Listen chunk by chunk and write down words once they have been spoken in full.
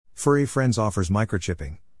Furry Friends offers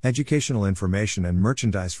microchipping, educational information and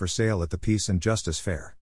merchandise for sale at the Peace and Justice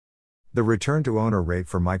Fair. The return to owner rate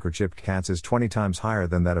for microchipped cats is 20 times higher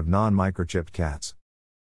than that of non-microchipped cats.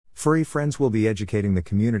 Furry Friends will be educating the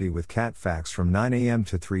community with cat facts from 9 a.m.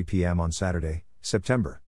 to 3 p.m. on Saturday,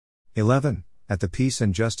 September 11, at the Peace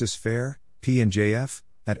and Justice Fair, P&JF,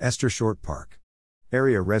 at Esther Short Park.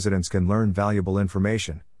 Area residents can learn valuable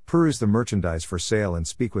information, peruse the merchandise for sale and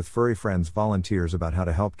speak with Furry Friends volunteers about how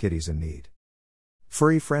to help kitties in need.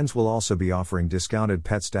 Furry Friends will also be offering discounted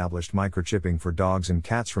pet-established microchipping for dogs and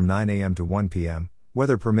cats from 9 a.m. to 1 p.m.,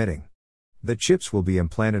 weather permitting. The chips will be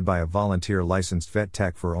implanted by a volunteer licensed vet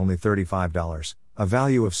tech for only $35, a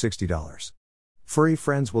value of $60. Furry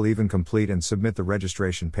Friends will even complete and submit the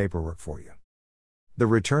registration paperwork for you. The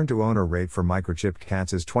return to owner rate for microchipped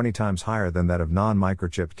cats is 20 times higher than that of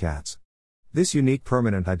non-microchipped cats. This unique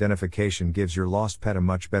permanent identification gives your lost pet a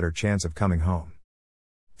much better chance of coming home.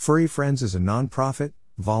 Furry Friends is a non-profit,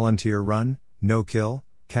 volunteer-run, no-kill,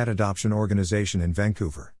 cat adoption organization in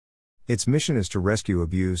Vancouver. Its mission is to rescue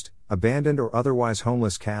abused, abandoned or otherwise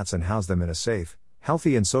homeless cats and house them in a safe,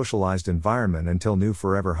 healthy and socialized environment until new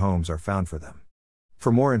forever homes are found for them.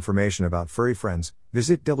 For more information about Furry Friends,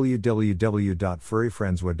 visit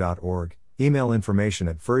www.furryfriendswood.org, email information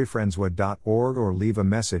at furryfriendswood.org or leave a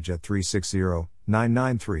message at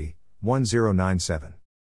 360-993-1097.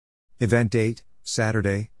 Event date,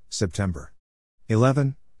 Saturday, September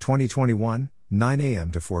 11, 2021, 9 a.m.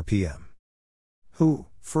 to 4 p.m. Who?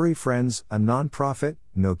 Furry Friends, a non-profit,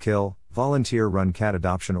 no-kill, volunteer-run cat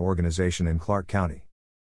adoption organization in Clark County.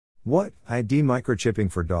 What? ID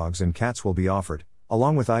microchipping for dogs and cats will be offered,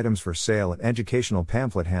 along with items for sale and educational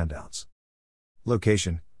pamphlet handouts.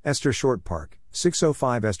 Location: Esther Short Park,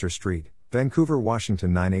 605 Esther Street, Vancouver,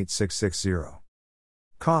 Washington 98660.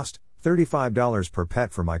 Cost: $35 per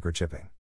pet for microchipping.